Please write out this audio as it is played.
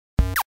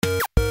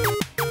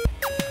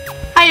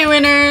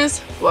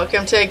KatFTWynners!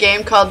 Welcome to a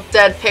game called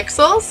Dead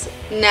Pixels.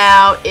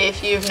 Now,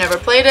 if you've never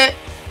played it,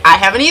 I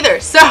haven't either,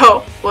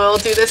 so we'll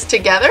do this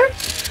together.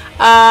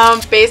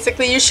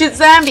 Basically, you shoot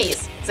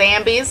zombies,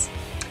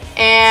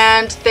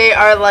 and they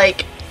are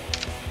like,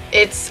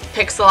 it's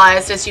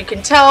pixelized as you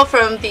can tell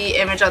from the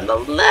image on the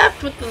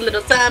left with the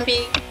little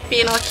zombie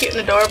being all cute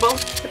and adorable,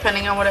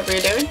 depending on whatever you're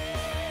doing.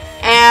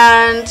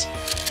 And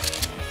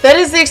that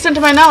is the extent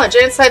of my knowledge,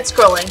 and it's side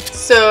scrolling,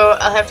 so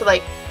I'll have to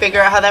like figure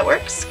out how that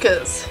works,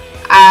 because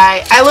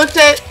I looked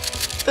at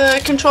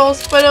the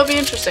controls, but it'll be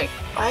interesting.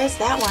 Why is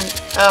that one?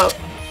 Oh,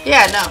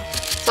 yeah, no,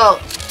 it's all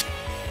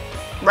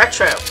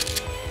retro.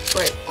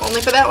 Wait,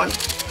 only for that one.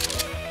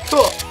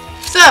 Cool.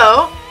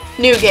 So,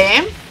 new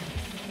game,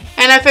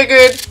 and I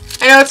figured,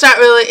 I know it's not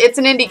really, it's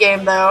an indie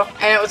game though,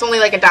 and it was only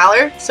like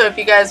 $1, so if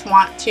you guys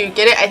want to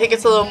get it, I think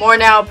it's a little more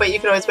now, but you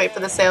can always wait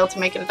for the sale to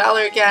make it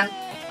 $1 again.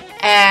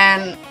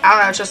 And I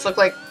don't know, it just looked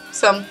like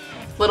some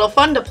little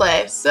fun to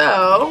play.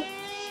 So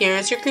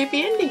here's your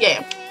creepy indie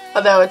game.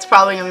 Although it's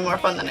probably gonna be more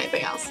fun than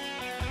anything else.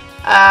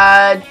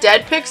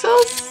 Dead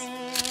Pixels?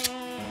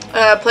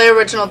 Play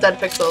original Dead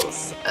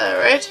Pixels.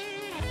 Alright.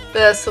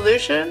 The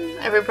solution.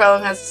 Every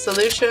problem has a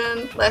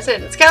solution. Last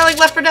hit. It's kinda like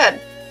Left 4 Dead.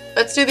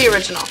 Let's do the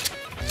original.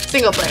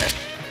 Single player.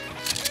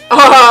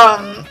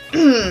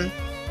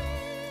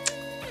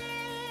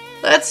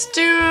 Let's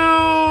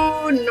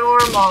do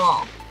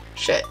normal.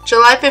 Shit.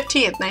 July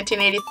 15th,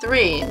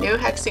 1983, New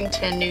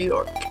Hexington, New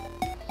York.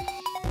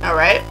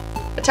 Alright.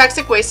 A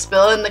toxic waste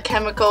spill in the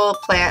chemical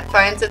plant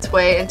finds its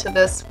way into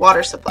this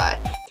water supply.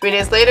 3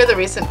 days later, the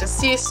recent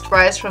deceased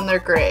rise from their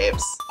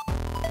graves.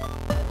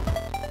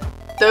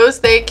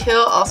 Those they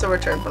kill also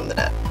return from the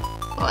dead.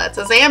 Well, that's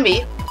a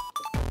zombie.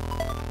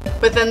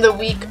 Within the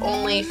week,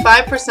 only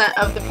 5%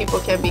 of the people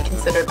can be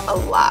considered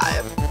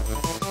alive.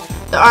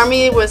 The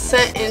army was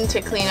sent in to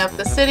clean up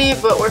the city,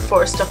 but were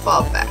forced to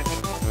fall back.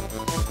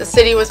 The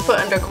city was put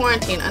under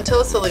quarantine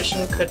until a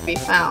solution could be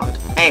found.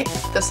 Hey,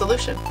 the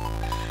solution.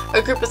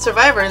 A group of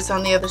survivors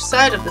on the other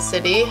side of the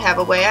city have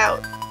a way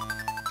out.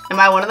 Am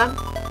I one of them?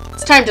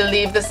 It's time to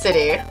leave the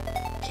city.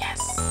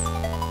 Yes.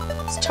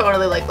 It's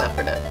totally like Left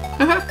 4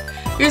 Dead.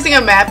 Using a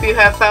map, you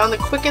have found the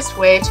quickest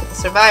way to the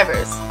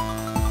survivors.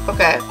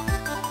 Okay.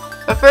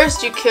 But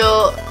first you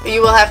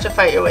will have to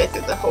fight your way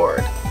through the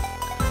horde.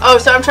 Oh,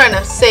 so I'm trying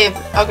to save.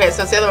 Okay,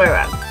 so it's the other way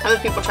around. I'm the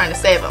people trying to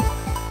save them.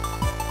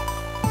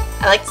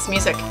 I like this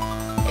music.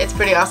 It's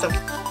pretty awesome.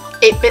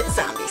 8-bit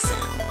zombie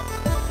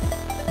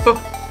sound. Boom.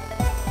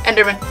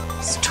 Enderman.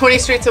 It's 20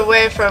 streets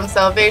away from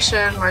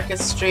Salvation, Market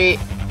Street.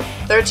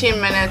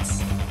 13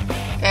 minutes.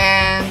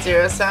 And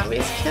 0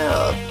 zombies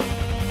killed.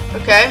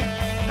 Okay.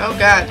 Oh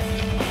god.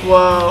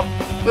 Whoa.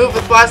 Move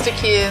with WASD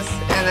keys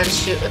and then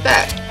shoot with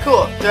that.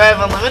 Cool. Do I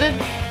have unlimited?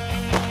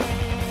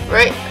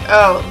 Right.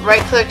 Oh,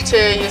 right click to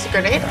use a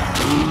grenade.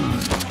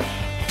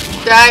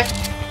 Die.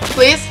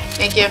 Please.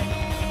 Thank you.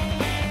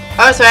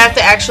 Oh, so I have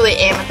to actually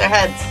aim at their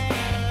heads.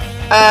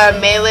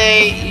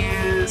 Melee,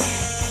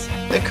 use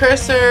the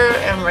cursor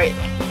and right.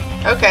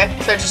 Okay,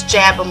 so I just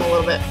jab them a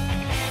little bit.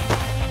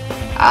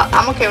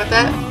 I'm okay with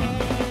that.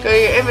 Go to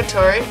your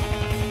inventory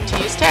to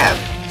use tab.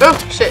 Oh,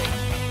 shit.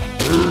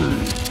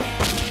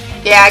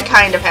 Yeah, I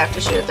kind of have to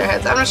shoot at their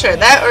heads. I'm not sure.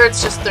 That or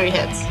it's just 3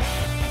 hits.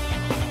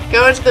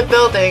 Go into the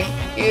building.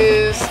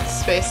 Use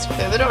space to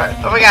clear the door.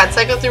 Oh my god,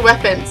 cycle through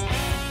weapons.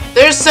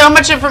 There's so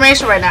much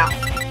information right now.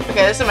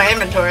 Okay, this is my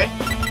inventory.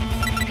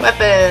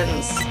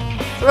 Weapons,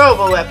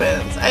 throwable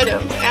weapons,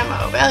 items,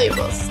 ammo,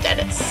 valuables,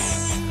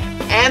 status,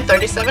 and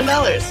 $37.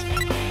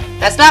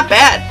 That's not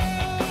bad.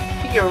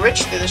 I think you're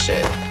rich through the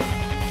shit.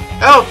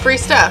 Oh, free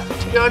stuff.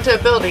 To go into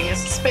a building is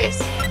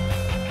space.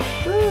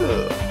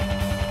 Ooh.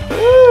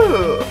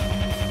 Ooh.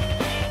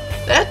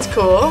 That's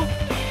cool.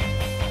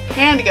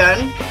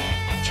 Handgun.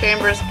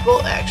 Chambers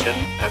bolt action.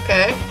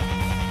 Okay.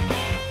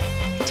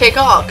 Take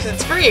all, because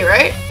it's free,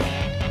 right?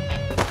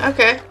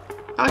 Okay.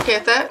 I'm okay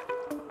with that.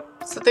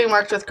 Something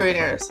marked with green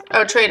arrows.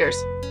 Oh, traders.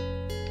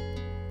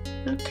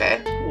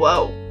 Okay.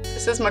 Whoa.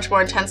 This is much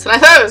more intense than I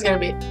thought it was going to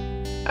be.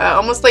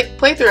 Almost like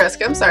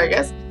playthrough-esque. I'm sorry,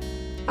 guys.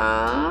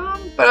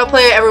 But I'll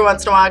play it every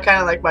once in a while,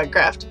 kind of like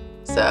Minecraft.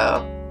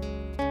 So,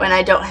 when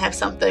I don't have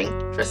something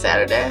for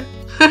Saturday,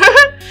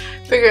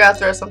 figure I'll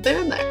throw something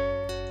in there.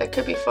 That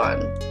could be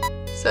fun.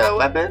 So,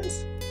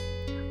 weapons.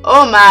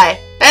 Oh my.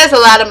 That is a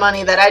lot of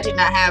money that I do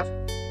not have.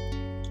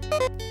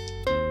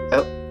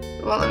 Oh,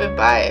 it won't let me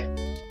buy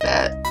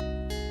that.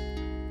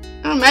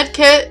 Oh,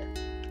 medkit.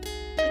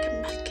 Like a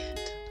medkit.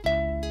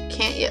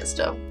 Can't yet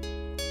still.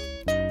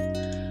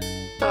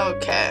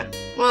 Okay.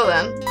 Well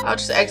then, I'll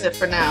just exit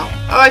for now.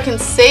 Oh, I can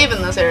save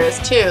in those areas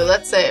too.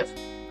 Let's save.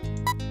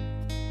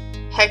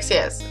 Hex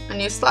yes. A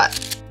new slot.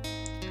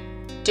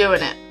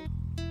 Doing it.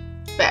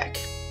 Back.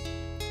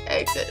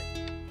 Exit.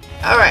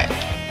 Alright.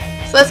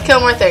 So let's kill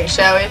more things,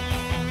 shall we?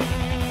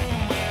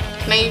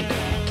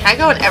 Can I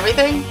go in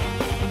everything?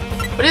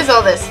 What is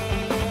all this?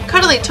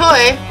 Cuddly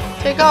toy?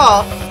 Take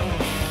all.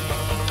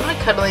 Not a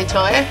cuddly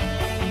toy.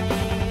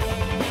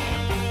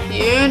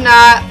 You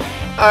not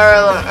are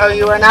alone. Oh,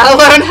 you are not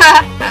alone.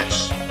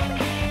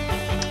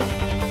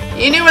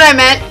 You knew what I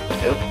meant.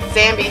 Oop,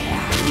 Zambi.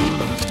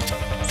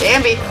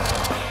 Zambi.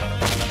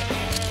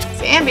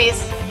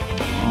 Zambies.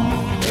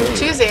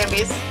 2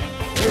 Zambies.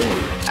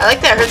 I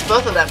like that it hurts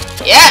both of them.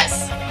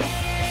 Yes!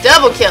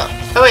 Double kill.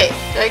 Oh wait,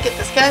 did I get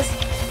this guy's?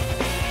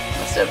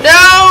 Must have.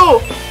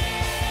 No!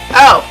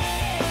 Oh.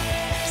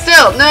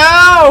 Still,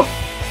 no!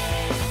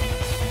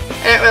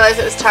 I didn't realize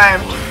it was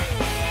timed.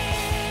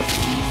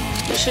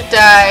 You should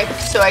die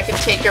so I can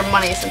take your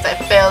money since I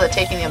failed at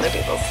taking the other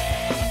people's.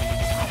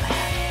 Oh man.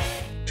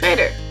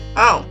 Trader.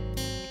 Oh.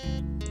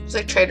 There's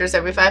like traders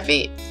every 5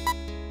 feet.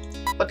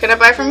 What can I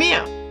buy from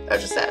you? Oh,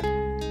 just that.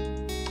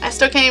 I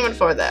still can't even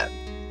afford that.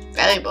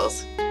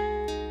 Valuables.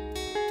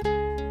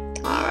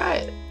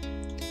 Alright.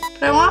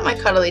 But I want my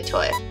cuddly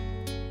toy.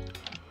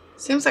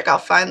 Seems like I'll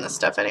find this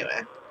stuff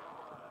anyway.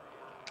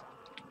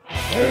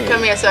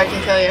 Come here so I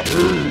can kill you.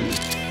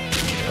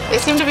 They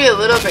seem to be a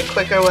little bit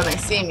quicker when they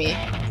see me.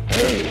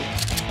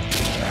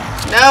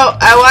 No,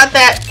 I want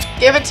that.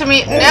 Give it to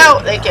me. No,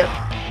 thank you.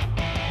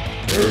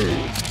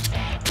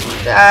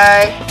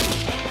 Die.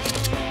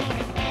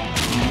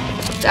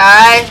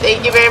 Die.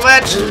 Thank you very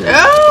much.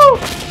 No!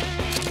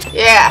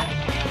 Yeah.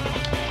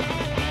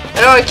 I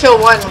don't want to kill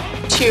one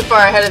too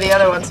far ahead of the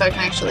other one so I can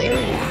actually, you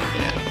know,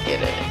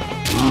 get it.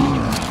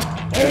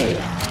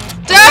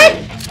 Die!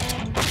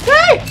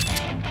 Die!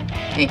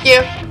 Thank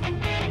you.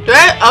 Do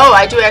I? Oh,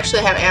 I do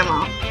actually have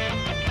ammo.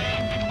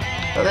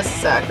 Oh, this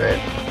is awkward.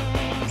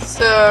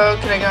 So,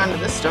 can I go into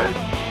this store?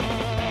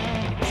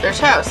 Search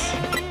house.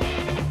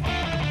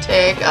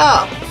 Take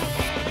all.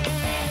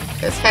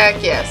 Because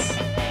heck yes.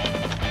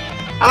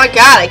 Oh my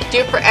god, I can do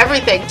it for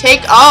everything.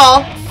 Take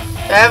all.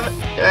 Do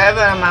I have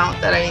an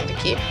amount that I need to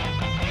keep?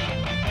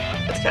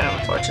 That's kind of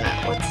unfortunate.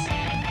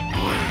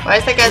 Why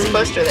is that guy's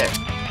poster there?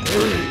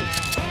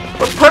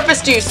 What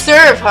purpose do you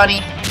serve,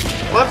 honey?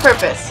 What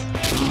purpose?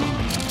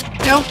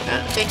 No,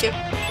 thank you.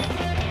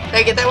 Did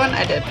I get that one?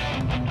 I did.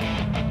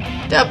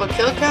 Double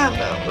kill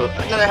combo. Ooh,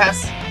 another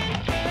house.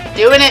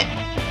 Doing it.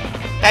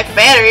 Pack of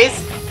batteries.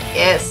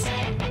 Yes.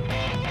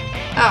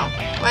 Oh,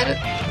 why did?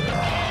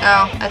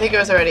 Oh, I think it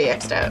was already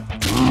X'd out.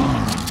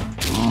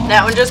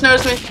 That one just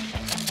noticed me.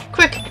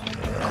 Quick,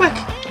 quick.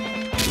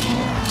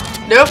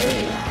 Nope.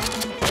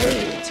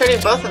 It's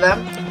hurting both of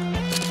them.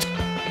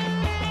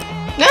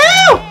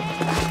 No!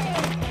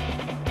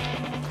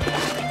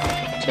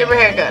 Chamber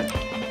handgun.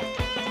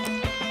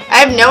 I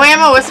have no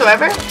ammo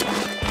whatsoever?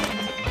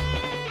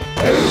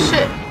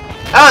 Shit.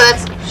 Oh,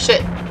 that's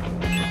shit.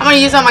 I'm gonna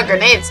use all my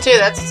grenades too.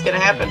 That's what's gonna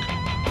happen.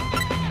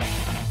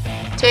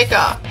 Take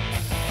off.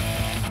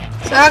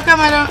 So how come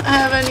I don't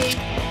have any?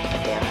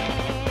 Damn it.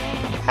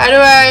 How do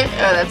I?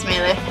 Oh, that's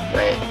melee.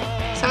 Right.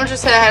 Someone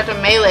just said I had to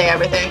melee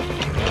everything.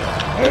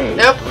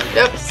 Nope.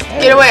 Nope.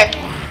 Get away.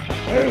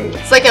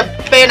 It's like a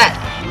bayonet.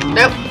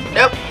 Nope.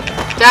 Nope.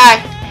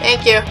 Die.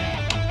 Thank you.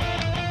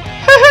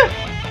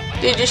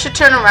 Dude, you should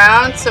turn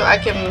around so I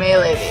can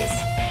melee these.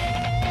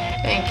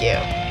 Thank you.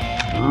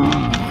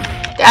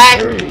 Die!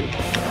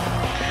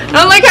 I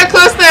don't like how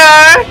close they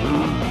are!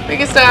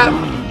 Make it stop.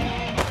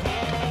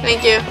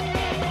 Thank you.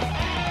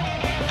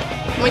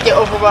 I'm gonna get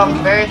overwhelmed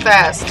very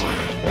fast.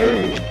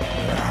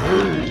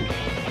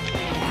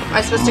 Am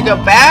I supposed to go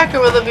back,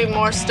 or will there be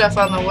more stuff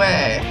on the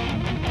way?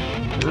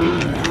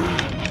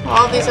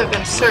 All these have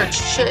been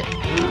searched. Shit.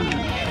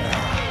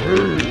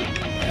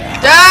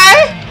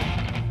 Die!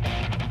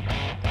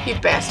 You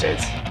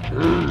bastards.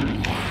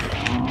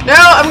 No,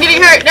 I'm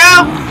getting hurt.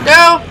 No,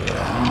 no,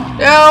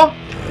 no,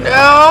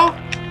 no,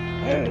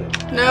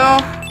 no,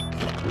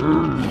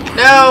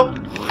 no.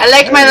 I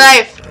like my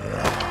life.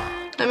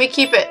 Let me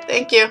keep it.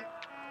 Thank you.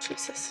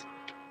 Jesus.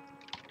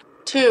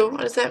 2.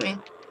 What does that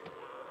mean?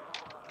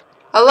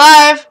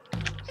 Alive.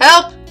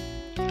 Help.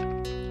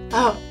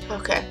 Oh,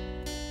 okay.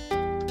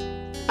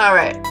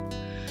 Alright.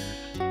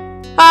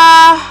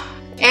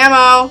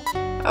 Ammo.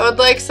 I would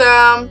like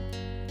some.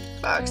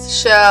 Box of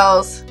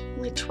shells.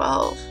 Only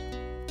 12.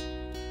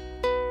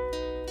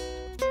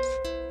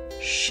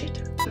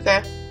 Shit.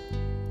 Okay.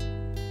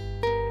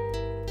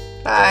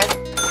 Bye.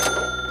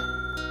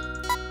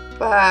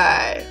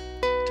 Bye.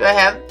 Do I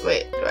have...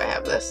 Wait, do I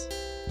have this?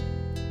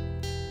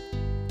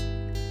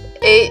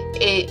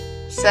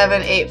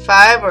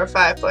 88785 or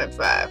 5.5?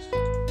 I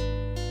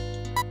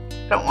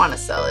don't want to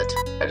sell it.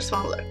 I just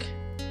want to look.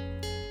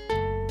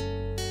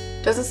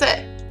 Doesn't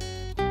say.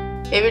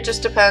 Maybe it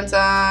just depends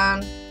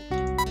on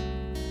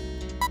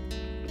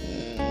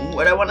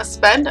what I want to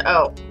spend.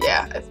 Oh,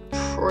 yeah, I'm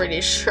pretty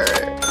sure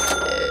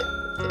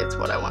it's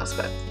what I want to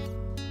spend.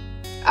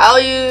 I'll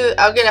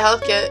get a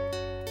health kit.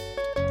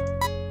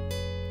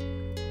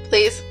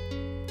 Please.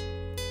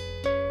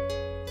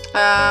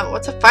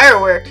 What's a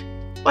firework?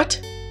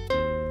 What?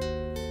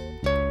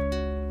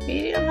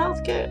 Medium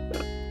health kit?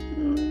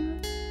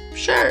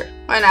 Sure,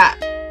 why not?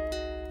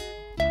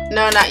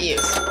 No, not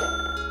use.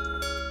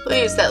 We'll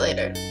use that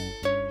later.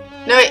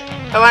 No, wait,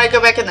 I want to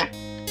go back in there.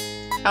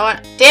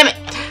 Damn it!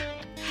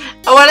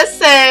 I want to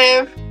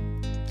save!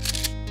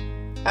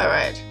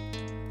 Alright.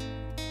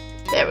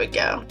 There we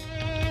go.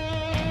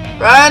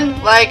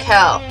 Run like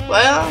hell.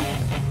 Well,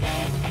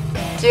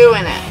 I'm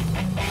doing it.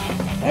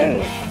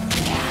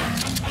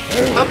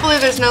 Hopefully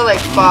there's no,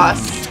 like,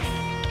 boss.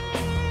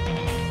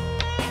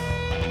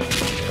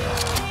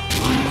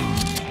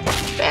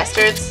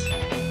 Bastards.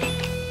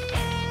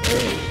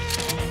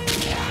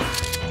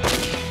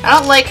 I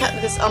don't like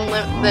this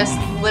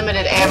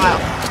limited ammo.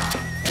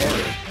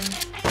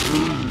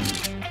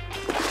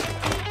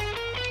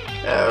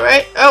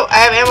 Alright. Oh, I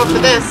have ammo for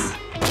this.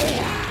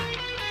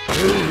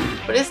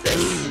 What is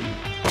this?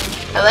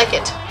 I like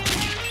it.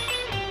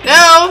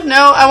 No,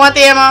 no, I want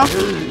the ammo.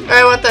 Or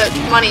I want the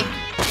money.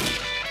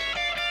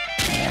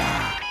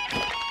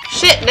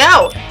 Shit,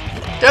 no!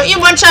 Don't you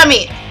munch on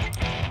me!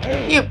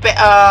 You oh,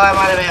 I'm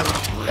out of ammo.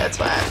 That's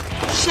why.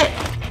 Shit.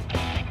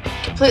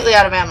 Completely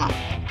out of ammo.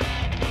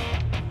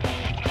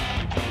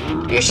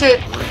 You should...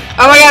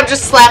 Oh my god, I'm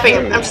just slapping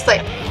him. I'm just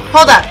like,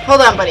 hold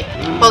on, buddy.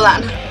 Hold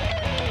on.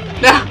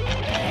 No.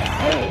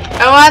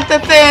 I want the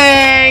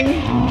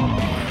thing.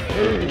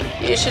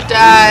 You should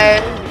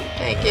die.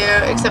 Thank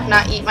you. Except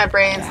not eat my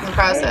brains in the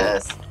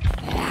process.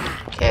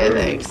 Okay,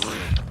 thanks.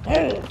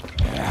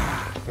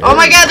 Oh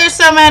my god, there's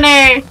so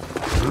many!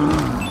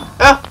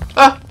 Oh,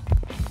 oh.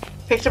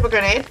 Picked up a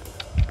grenade.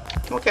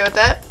 I'm okay with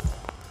that.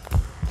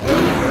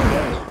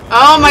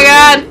 Oh my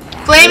god!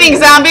 Flaming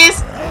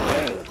zombies!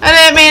 I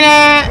didn't mean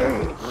it!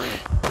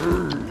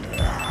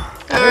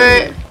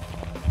 Alright.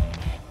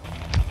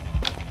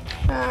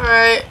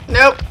 Alright.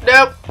 Nope,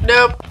 nope,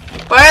 nope.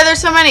 Why are there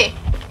so many?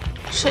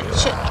 Shit,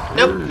 shit.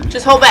 Nope.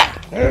 Just hold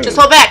back. Just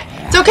hold back.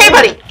 It's okay,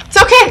 buddy. It's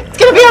okay. It's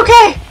gonna be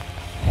okay.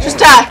 Just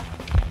die.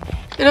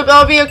 It'll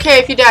all be okay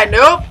if you die.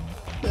 Nope.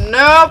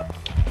 Nope.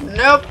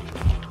 Nope.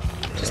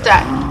 Just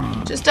die.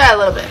 Just die a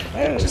little bit.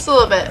 Just a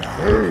little bit.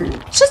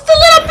 Just a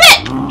little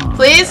bit!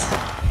 Please?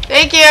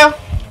 Thank you.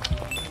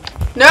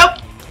 Nope.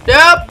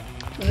 Nope.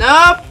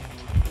 Nope.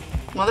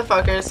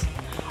 Motherfuckers.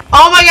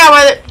 Oh my god,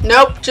 why are they...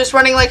 Nope. Just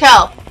running like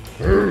hell.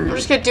 I'm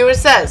just gonna do what it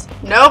says.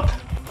 Nope.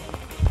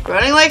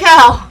 Running like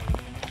hell.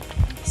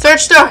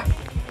 Search door.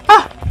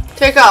 Ah,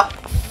 take off.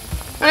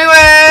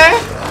 Anyway.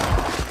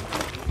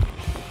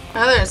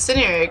 Another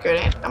incendiary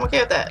grenade. I'm okay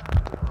with that.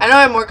 I know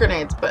I have more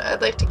grenades, but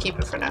I'd like to keep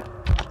it for now.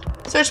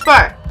 Search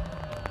bar.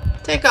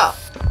 Take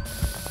off.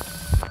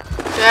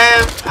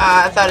 Drive.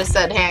 I thought it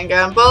said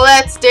handgun.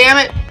 Bullets. Damn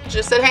it.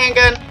 Just said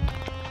handgun.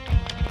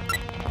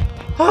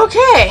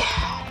 Okay.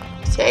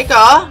 Take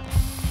off.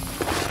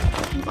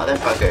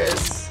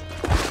 Motherfuckers.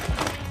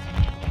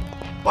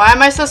 Why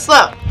am I so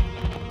slow?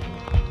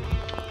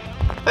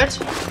 What?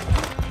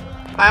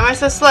 Why am I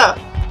so slow?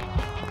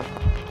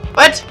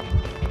 What?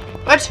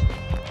 What?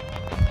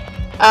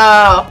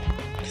 Oh.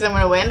 Because I'm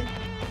gonna win?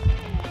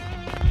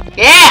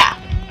 Yeah!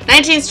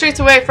 19 streets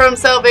away from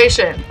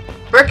salvation.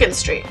 Birkin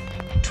Street.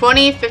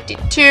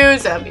 2052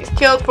 zombies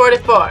killed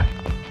 44.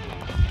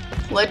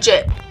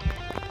 Legit.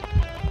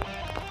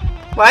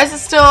 Why is it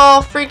still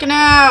all freaking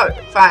out?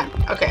 Fine.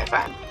 Okay,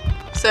 fine.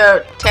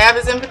 So, tab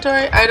is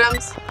inventory,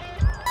 items.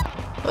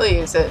 We'll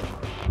use it.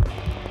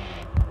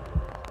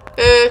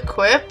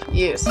 Equip,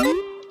 use.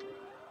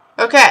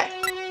 Okay.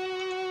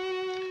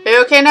 Are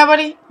you okay now,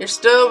 buddy? You're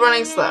still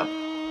running slow.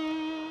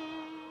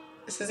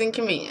 This is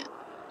inconvenient.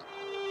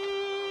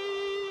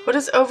 What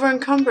does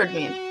over-encumbered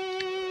mean?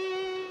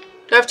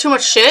 Do I have too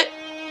much shit?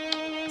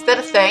 Is that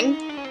a thing?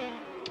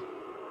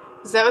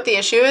 Is that what the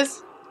issue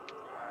is?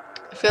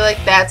 I feel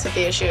like that's what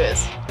the issue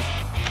is.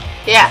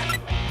 Yeah.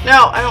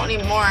 No, I don't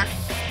need more.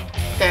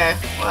 Okay,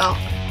 well.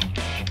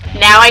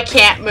 Now I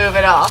can't move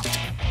at all.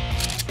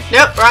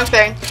 Nope, wrong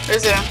thing.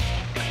 Resume.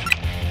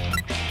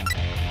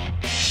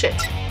 Shit.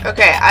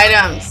 Okay,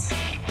 items.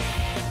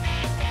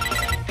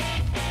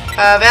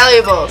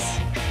 Valuables.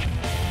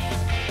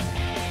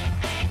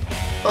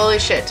 Holy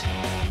shit.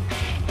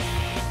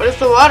 What does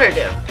the water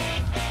do?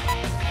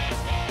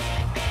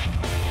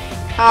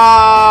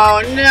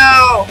 Oh,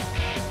 no!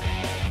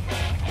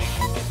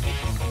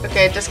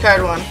 Okay,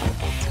 discard one.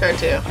 Discard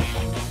two.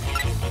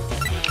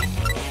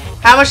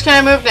 How much can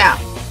I move now?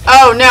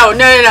 Oh, no,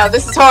 no, no, no.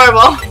 This is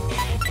horrible.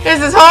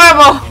 This is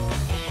horrible.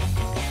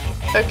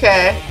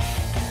 Okay.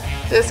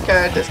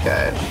 Discard,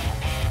 discard.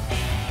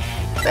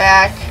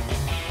 Back.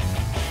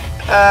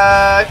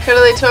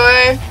 Cuddly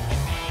toy.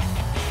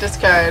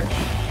 Discard.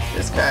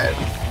 Discard.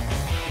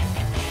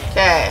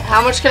 Okay,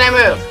 how much can I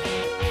move?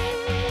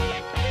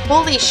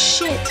 Holy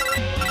shit.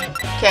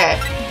 Okay.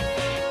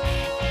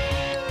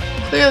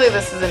 Clearly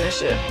this is an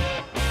issue.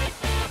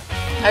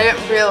 I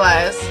didn't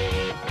realize.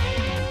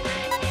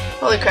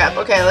 Holy crap.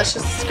 Okay, let's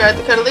just discard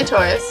the cuddly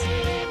toys.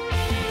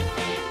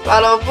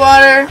 Bottle of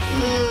water.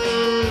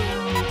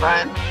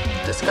 Fine.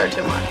 Discard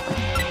two more.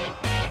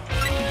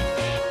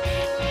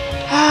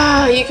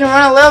 You can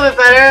run a little bit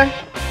better.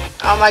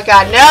 Oh my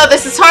god, no,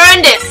 this is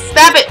horrendous!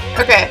 Stop it!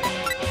 Okay.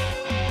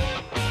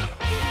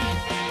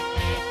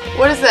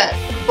 What is that?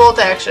 Bolt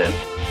action.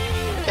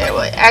 Okay,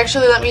 well,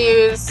 actually let me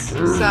use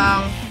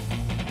some...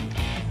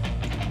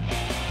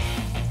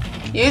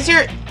 Use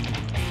your...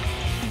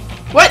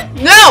 What?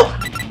 No!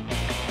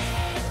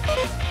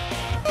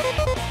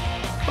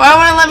 Why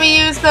won't it let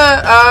me use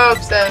the... Oh,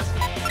 upstairs.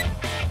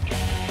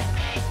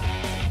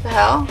 The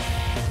hell?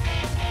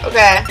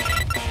 Okay.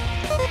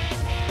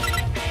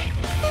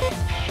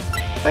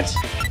 What?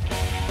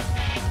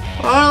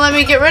 Oh, let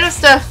me get rid of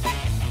stuff.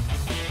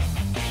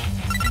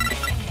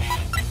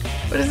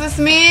 What does this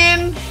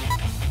mean?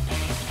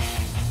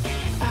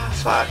 Oh,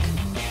 fuck.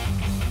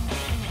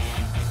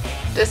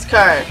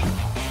 Discard.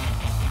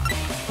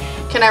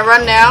 Can I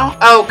run now?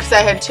 Oh, because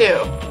I had 2.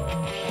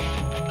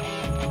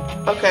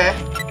 Okay.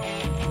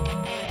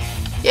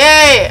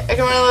 Yay! I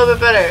can run a little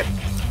bit better.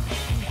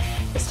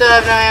 I still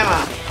have no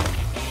ammo.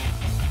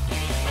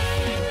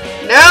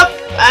 Nope!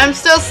 I'm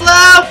still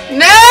slow!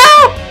 No!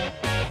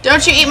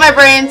 Don't you eat my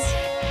brains.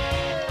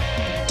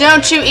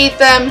 Don't you eat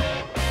them.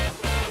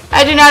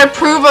 I do not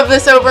approve of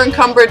this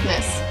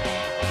over-encumbredness.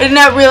 I did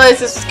not realize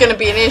this was going to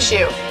be an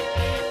issue.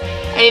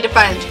 I need to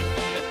find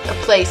a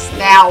place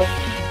now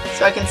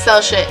so I can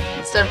sell shit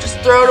instead of just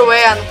throw it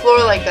away on the floor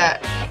like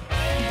that.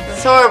 This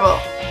is horrible.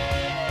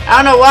 I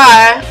don't know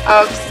why.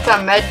 Oh, because it's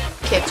on med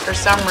kits for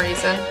some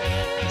reason.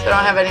 So I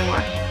don't have any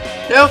more.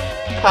 Nope.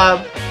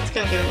 Pub. It's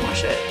going to give me more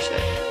shit.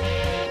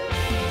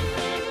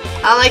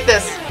 I don't like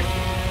this.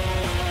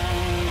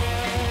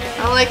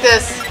 I don't like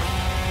this.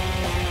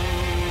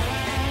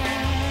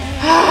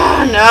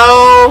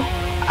 No.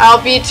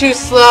 I'll be too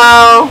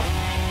slow.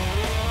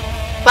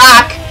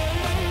 Fuck.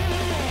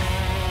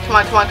 Come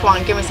on, come on, come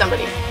on. Give me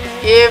somebody.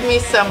 Give me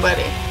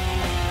somebody.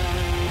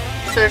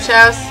 Search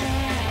house.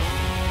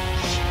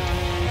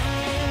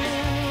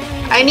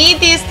 I need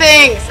these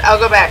things. I'll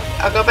go back.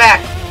 I'll go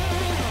back.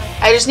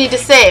 I just need to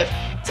save.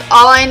 That's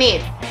all I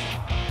need.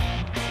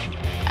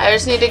 I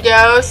just need to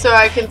go so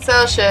I can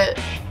sell shit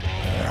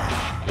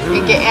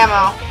and get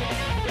ammo.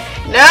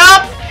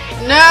 Nope.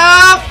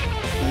 Nope.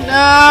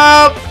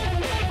 Nope.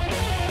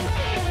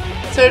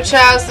 Search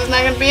house. There's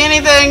not going to be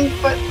anything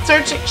but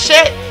searching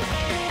shit.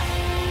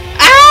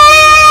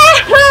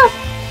 Ah!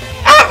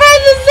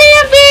 Outrun the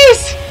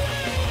zombies!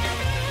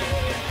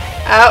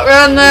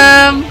 Outrun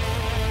them.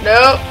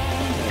 Nope.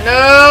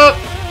 Nope.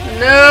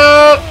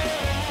 Nope.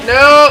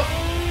 Nope.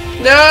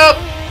 Nope.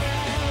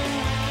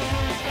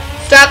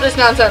 Stop this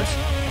nonsense.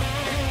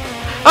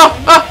 Oh,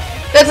 oh,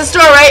 that's a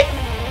store, right?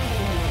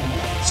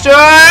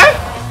 Store?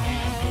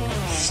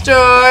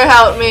 Store,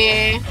 help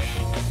me.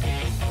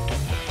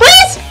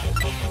 Please!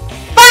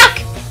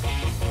 Fuck!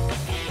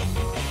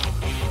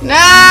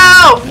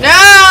 No!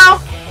 No!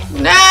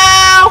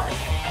 No!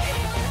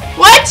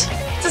 What?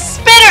 It's a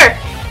spitter!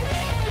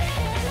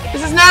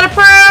 This is not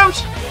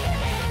approved!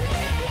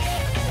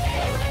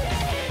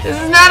 This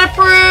is not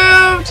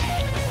approved!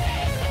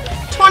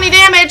 20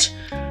 damage!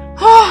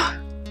 Oh.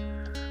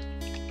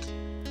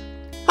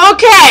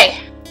 Okay!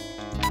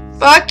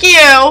 Fuck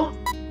you!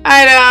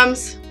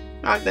 Items.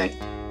 Wrong thing.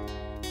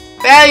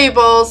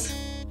 Valuables.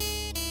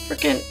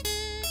 Frickin'.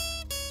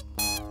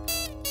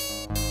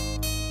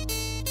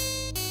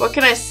 What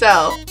can I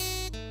sell?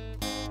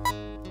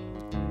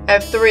 I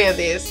have 3 of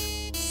these.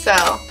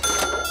 Sell.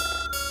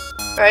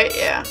 Right?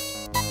 Yeah.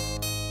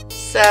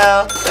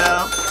 Sell,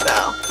 sell,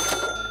 sell.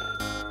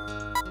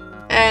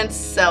 And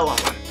sell one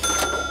more.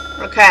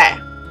 Okay.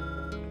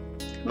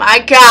 My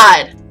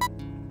God.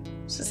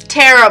 This is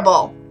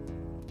terrible.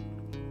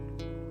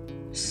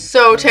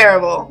 So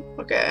terrible.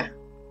 Okay.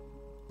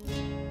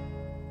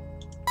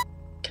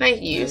 Can I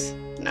use?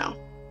 No.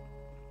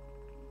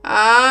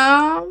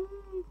 I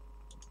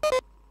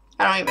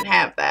don't even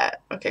have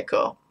that. Okay,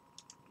 cool.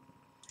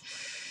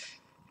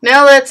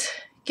 Now let's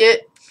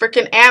get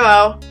freaking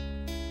ammo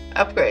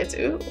upgrades.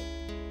 Ooh.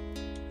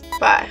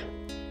 Buy.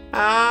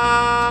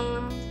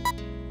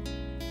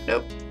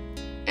 Nope.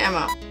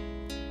 Ammo.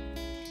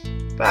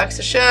 Box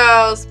of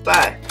shells.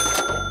 Buy.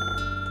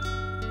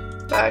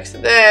 Box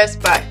of this.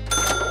 Buy.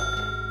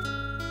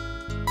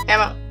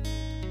 Ammo.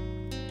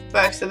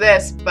 Box of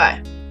this.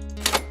 Buy.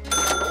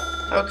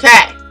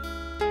 Okay.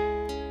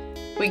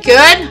 We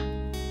good?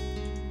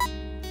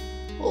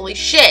 Holy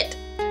shit.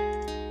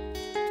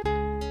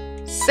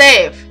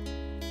 Save.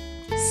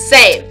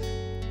 Save.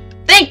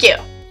 Thank you.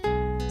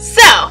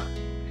 So,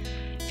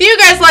 if you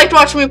guys liked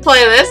watching me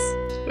play this,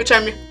 which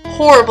I'm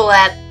horrible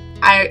at,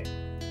 I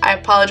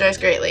apologize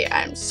greatly.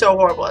 I'm so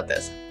horrible at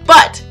this.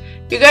 But,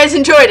 if you guys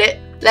enjoyed it,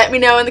 let me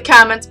know in the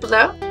comments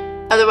below.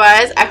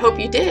 Otherwise, I hope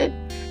you did.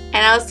 And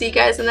I'll see you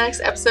guys in the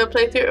next episode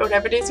playthrough or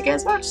whatever it is you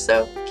guys watch.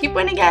 So, keep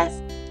winning,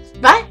 guys.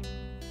 Bye.